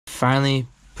finally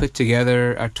put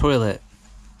together our toilet,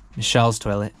 Michelle's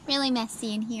toilet. Really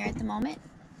messy in here at the moment.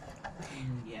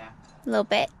 Yeah. A little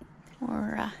bit.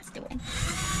 Or doing.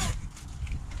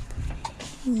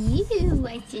 You,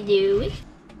 what you do?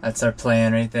 That's our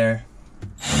plan right there.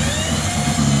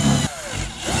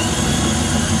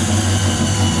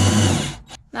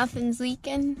 Nothing's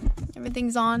leaking.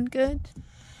 Everything's on good.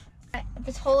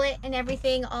 The toilet and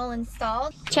everything all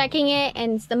installed. Checking it,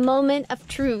 and it's the moment of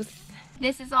truth.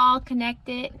 This is all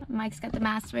connected. Mike's got the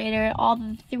macerator. All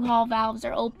the through-haul valves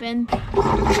are open.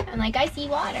 And like, I see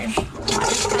water.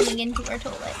 Water's coming into our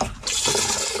toilet.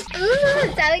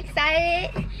 Ooh, so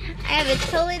excited. I have a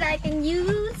toilet I can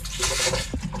use.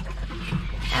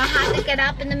 I don't have to get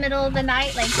up in the middle of the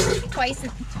night, like twice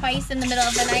in the middle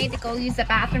of the night to go use the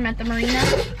bathroom at the marina.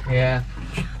 Yeah.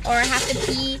 Or I have to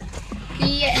pee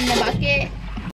in the bucket